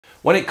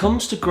When it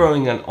comes to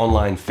growing an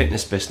online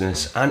fitness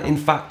business, and in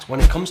fact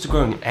when it comes to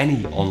growing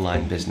any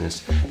online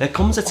business, there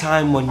comes a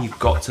time when you've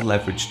got to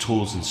leverage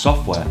tools and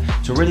software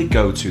to really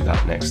go to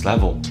that next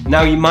level.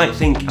 Now you might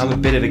think I'm a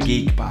bit of a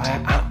geek, but I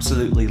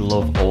absolutely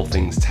love all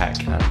things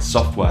tech and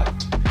software.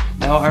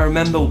 Now I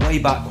remember way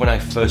back when I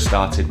first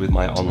started with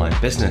my online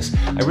business,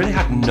 I really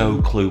had no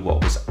clue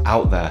what was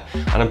out there,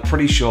 and I'm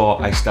pretty sure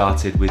I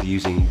started with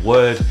using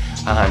Word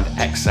and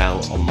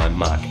Excel on my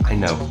Mac. I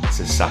know, it's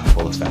a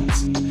sackable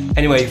offense.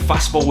 Anyway,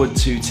 fast forward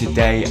to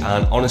today,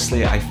 and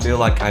honestly I feel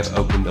like I've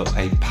opened up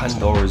a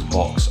Pandora's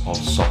box of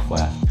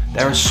software.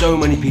 There are so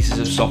many pieces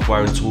of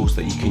software and tools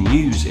that you can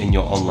use in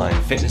your online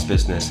fitness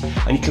business,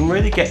 and you can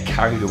really get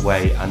carried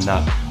away, and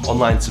that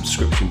online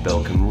subscription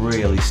bill can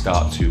really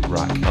start to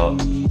rack up.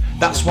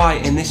 That's why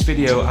in this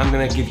video I'm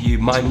going to give you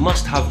my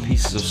must-have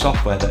pieces of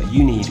software that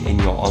you need in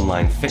your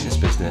online fitness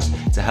business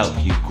to help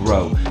you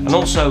grow, and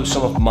also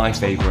some of my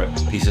favourite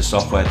pieces of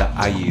software that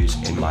I use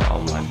in my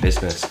online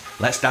business.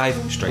 Let's dive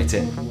straight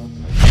in.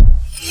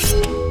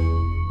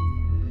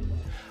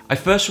 I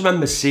first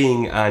remember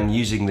seeing and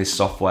using this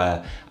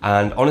software,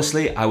 and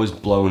honestly I was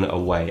blown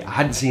away. I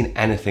hadn't seen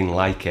anything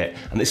like it,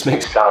 and this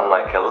makes sound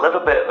like a little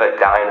bit of a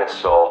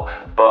dinosaur,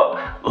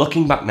 but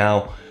looking back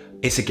now,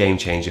 it's a game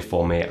changer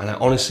for me, and I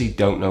honestly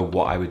don't know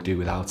what I would do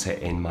without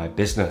it in my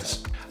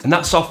business. And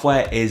that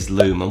software is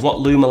Loom, and what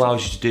Loom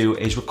allows you to do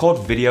is record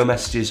video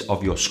messages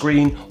of your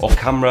screen or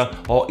camera,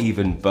 or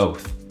even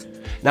both.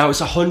 Now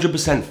it's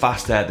 100%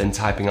 faster than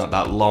typing out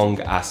that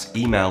long ass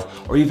email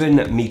or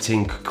even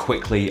meeting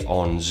quickly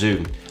on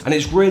Zoom. And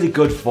it's really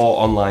good for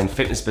online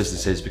fitness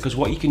businesses because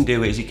what you can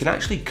do is you can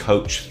actually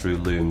coach through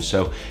Loom.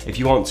 So if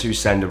you want to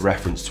send a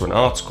reference to an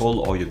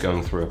article, or you're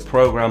going through a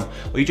program,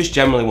 or you just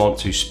generally want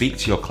to speak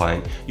to your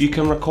client, you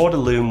can record a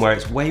Loom where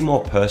it's way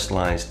more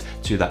personalized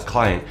to that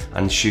client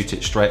and shoot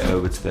it straight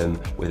over to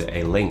them with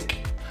a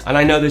link. And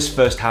I know this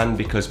firsthand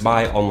because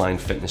my online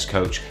fitness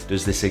coach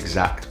does this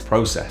exact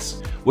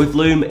process. With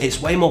Loom,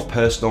 it's way more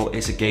personal,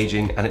 it's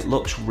engaging, and it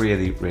looks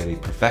really, really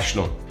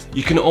professional.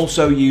 You can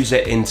also use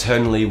it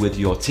internally with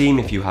your team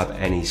if you have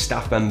any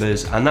staff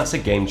members, and that's a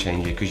game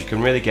changer because you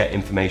can really get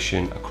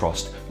information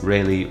across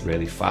really,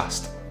 really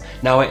fast.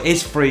 Now it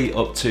is free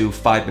up to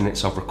 5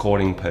 minutes of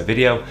recording per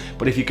video,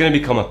 but if you're going to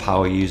become a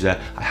power user,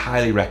 I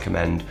highly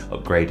recommend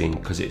upgrading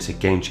because it's a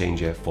game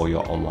changer for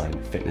your online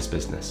fitness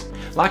business.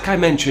 Like I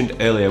mentioned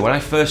earlier, when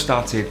I first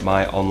started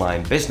my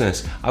online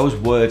business, I was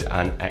Word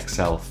and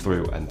Excel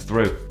through and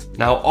through.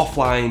 Now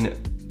offline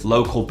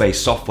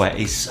local-based software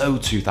is so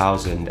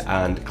 2000,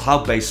 and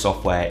cloud-based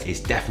software is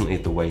definitely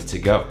the way to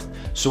go.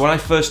 So when I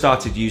first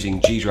started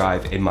using G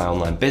Drive in my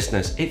online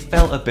business, it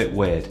felt a bit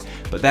weird,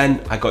 but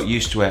then I got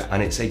used to it,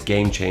 and it's a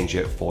game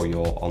changer for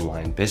your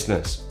online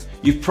business.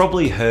 You've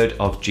probably heard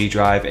of G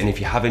Drive, and if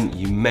you haven't,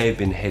 you may have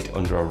been hid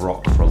under a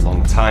rock for a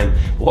long time.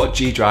 What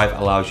G Drive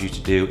allows you to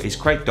do is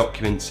create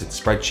documents and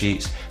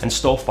spreadsheets and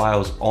store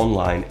files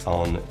online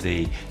on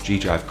the G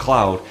Drive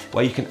cloud,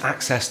 where you can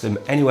access them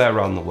anywhere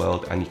around the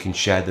world, and you can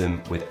share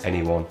them with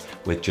anyone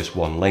with just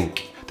one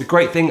link. The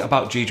great thing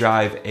about G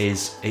Drive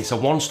is it's a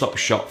one-stop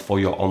shop for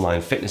your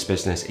online fitness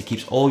business. It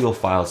keeps all your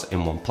files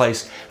in one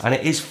place, and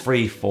it is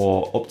free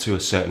for up to a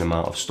certain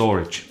amount of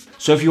storage.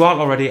 So if you aren't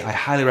already, I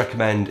highly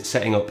recommend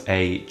setting up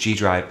a G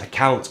Drive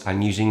account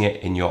and using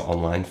it in your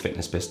online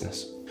fitness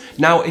business.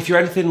 Now, if you're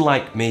anything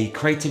like me,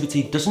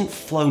 creativity doesn't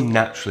flow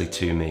naturally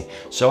to me,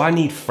 so I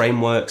need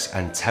frameworks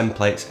and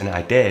templates and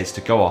ideas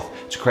to go off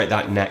to create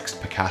that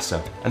next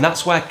Picasso. And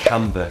that's where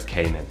Canva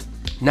came in.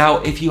 Now,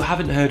 if you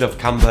haven't heard of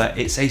Canva,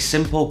 it's a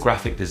simple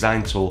graphic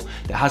design tool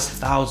that has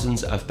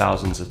thousands of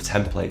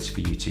templates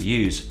for you to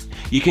use.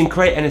 You can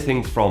create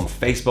anything from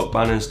Facebook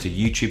banners to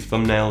YouTube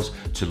thumbnails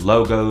to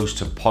logos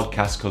to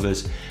podcast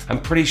covers.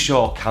 I'm pretty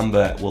sure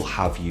Canva will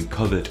have you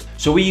covered.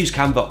 So we use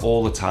Canva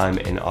all the time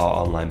in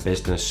our online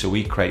business. So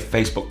we create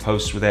Facebook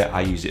posts with it.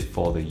 I use it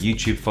for the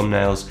YouTube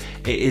thumbnails.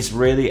 It is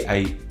really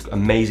an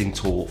amazing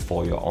tool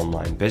for your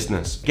online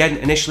business. Again,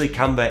 initially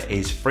Canva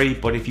is free,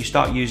 but if you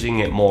start using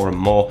it more and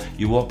more,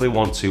 you will probably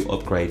want to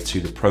upgrade to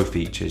the pro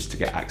features to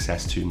get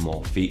access to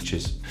more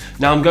features.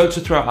 Now I'm going to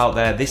throw it out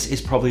there, this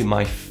is probably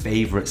my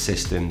favorite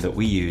system that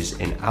we use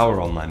in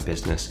our online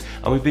business,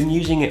 and we've been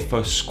using it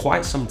for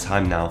quite some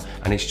time now,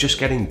 and it's just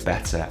getting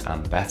better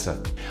and better.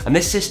 And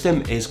this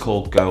system is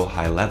called Go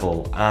High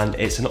Level, and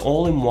it's an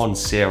all-in-one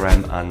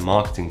CRM and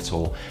marketing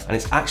tool, and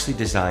it's actually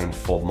designed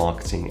for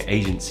marketing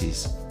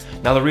agencies.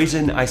 Now the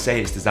reason I say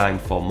it's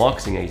designed for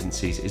marketing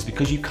agencies is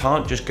because you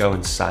can't just go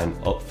and sign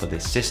up for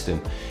this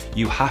system.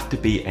 You have to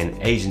be an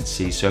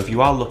agency, so if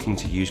you are looking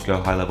to use Go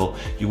High Level,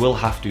 you will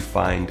have to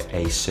find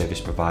a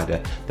service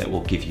provider that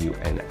will give you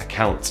an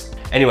account.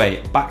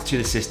 Anyway, back to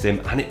the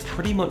system, and it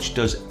pretty much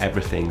does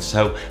everything.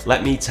 So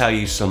let me tell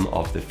you some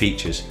of the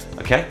features,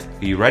 okay?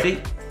 Are you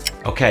ready?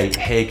 Okay,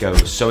 here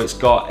goes. So it's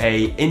got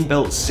a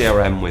inbuilt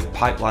CRM with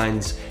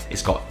pipelines,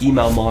 it's got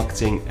email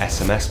marketing,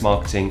 SMS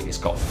marketing, it's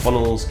got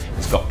funnels,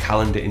 it's got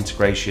calendar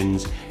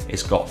integrations,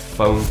 it's got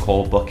phone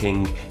call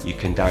booking, you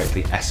can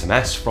directly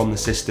SMS from the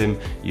system,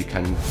 you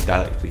can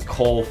directly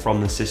call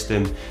from the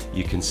system,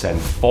 you can send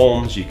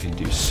forms, you can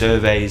do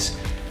surveys.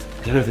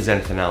 I don't know if there's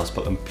anything else,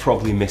 but I'm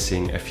probably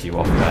missing a few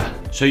off there.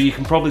 So you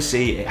can probably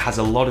see it has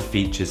a lot of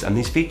features, and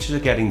these features are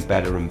getting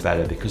better and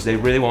better because they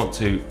really want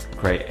to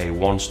create a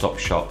one-stop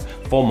shop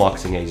for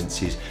marketing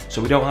agencies,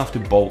 so we don't have to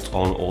bolt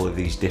on all of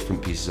these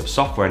different pieces of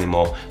software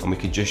anymore, and we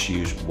can just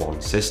use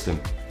one system.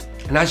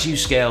 And as you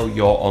scale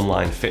your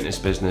online fitness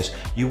business,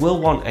 you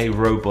will want a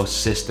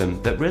robust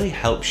system that really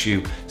helps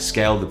you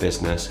scale the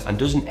business and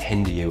doesn't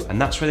hinder you, and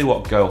that's really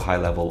what Go High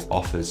Level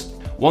offers.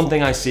 One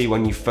thing I see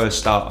when you first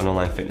start an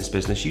online fitness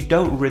business, you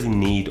don't really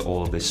need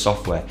all of this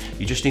software.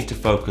 You just need to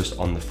focus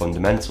on the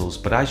fundamentals.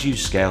 But as you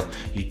scale,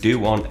 you do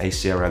want a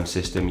CRM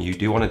system, you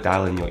do want to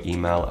dial in your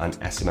email and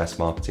SMS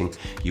marketing,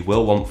 you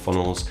will want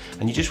funnels,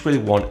 and you just really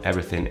want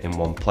everything in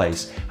one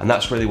place. And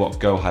that's really what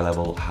Go High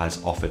Level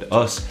has offered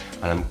us,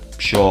 and I'm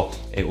sure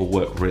it will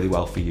work really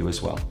well for you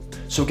as well.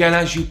 So again,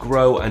 as you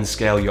grow and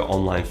scale your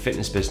online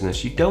fitness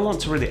business, you don't want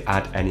to really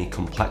add any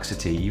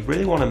complexity. You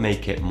really want to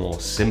make it more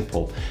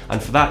simple. And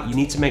for that, you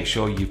need to make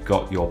sure you've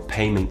got your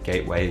payment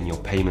gateway and your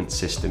payment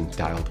system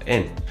dialed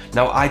in.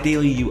 Now,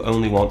 ideally, you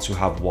only want to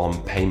have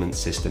one payment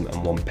system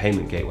and one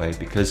payment gateway,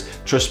 because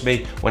trust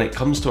me, when it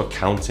comes to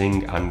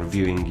accounting and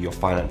reviewing your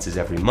finances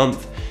every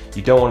month,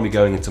 you don't want to be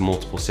going into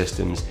multiple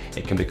systems.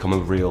 It can become a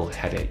real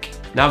headache.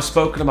 Now, I've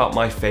spoken about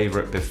my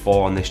favorite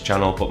before on this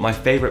channel, but my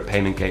favorite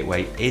payment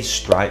gateway is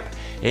Stripe.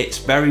 It's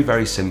very,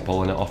 very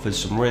simple, and it offers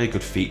some really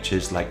good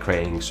features like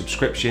creating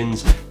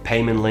subscriptions,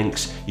 payment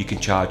links, you can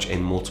charge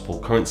in multiple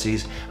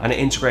currencies, and it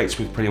integrates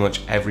with pretty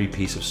much every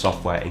piece of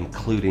software,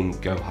 including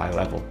Go High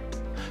Level.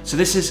 So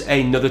this is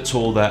another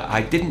tool that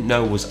I didn't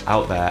know was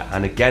out there,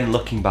 and again,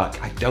 looking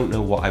back, I don't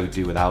know what I would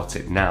do without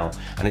it now,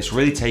 and it's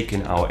really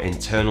taken our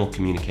internal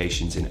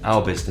communications in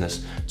our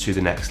business to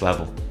the next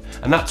level.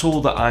 And that tool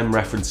that I'm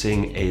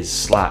referencing is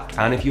Slack,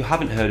 and if you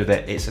haven't heard of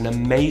it, it's an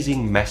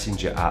amazing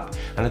messenger app,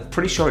 and I'm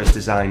pretty sure it's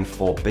designed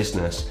for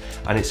business,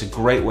 and it's a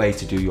great way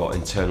to do your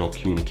internal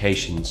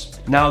communications.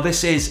 Now,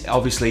 this is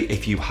obviously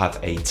if you have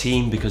a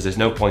team, because there's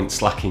no point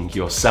slacking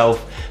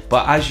yourself,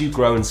 but as you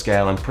grow and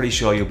scale, I'm pretty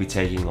sure you'll be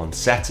taking on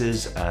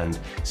setters and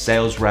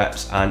sales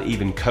reps and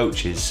even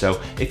coaches.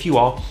 So if you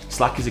are,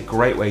 Slack is a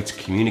great way to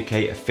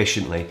communicate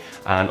efficiently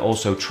and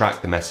also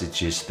track the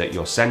messages that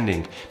you're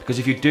sending, because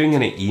if you're doing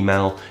an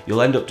email,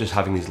 you'll end up just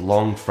having these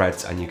long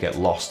threads and you get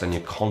lost and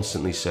you're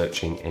constantly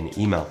searching in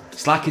email.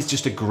 Slack is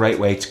just a great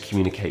way to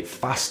communicate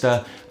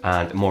faster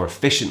and more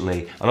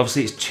efficiently, and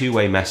obviously it's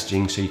two-way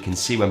messaging, so you can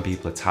see when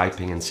people are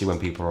typing and see when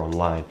people are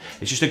online.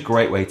 It's just a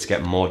great way to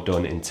get more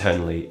done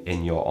internally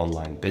in your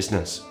online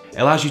business. It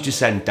allows you to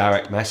send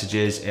direct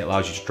messages, it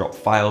allows you to drop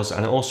files,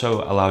 and it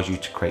also allows you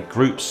to create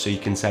groups so you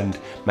can send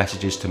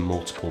messages to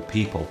multiple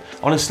people.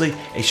 Honestly,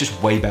 it's just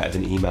way better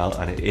than email,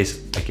 and it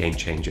is a game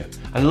changer.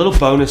 And a little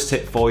bonus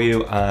tip for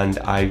you, and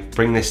I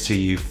bring this to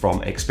you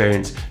from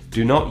experience: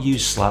 do not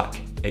use Slack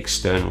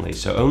externally.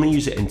 So only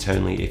use it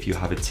internally if you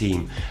have a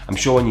team. I'm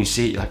sure when you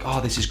see it, you're like,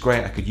 oh, this is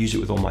great, I could use it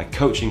with all my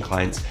coaching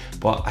clients,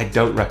 but I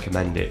don't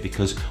recommend it,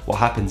 because what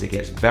happens, it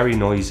gets very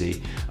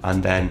noisy,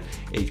 and then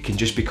it can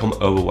just become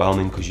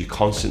overwhelming because you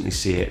constantly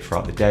see it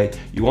throughout the day.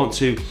 You want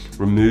to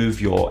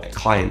remove your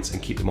clients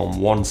and keep them on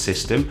one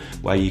system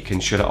where you can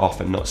shut it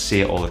off and not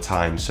see it all the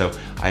time. So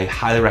I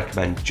highly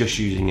recommend just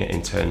using it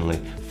internally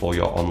for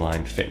your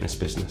online fitness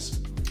business.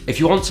 If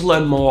you want to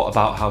learn more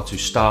about how to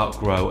start,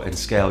 grow, and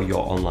scale your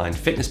online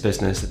fitness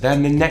business,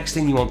 then the next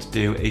thing you want to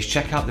do is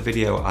check out the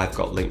video I've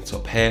got linked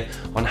up here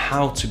on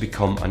how to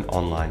become an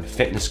online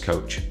fitness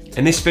coach.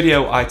 In this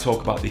video, I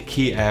talk about the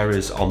key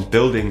areas on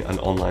building an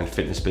online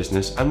fitness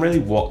business and really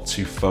what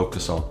to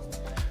focus on.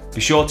 Be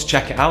sure to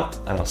check it out,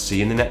 and I'll see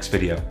you in the next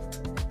video.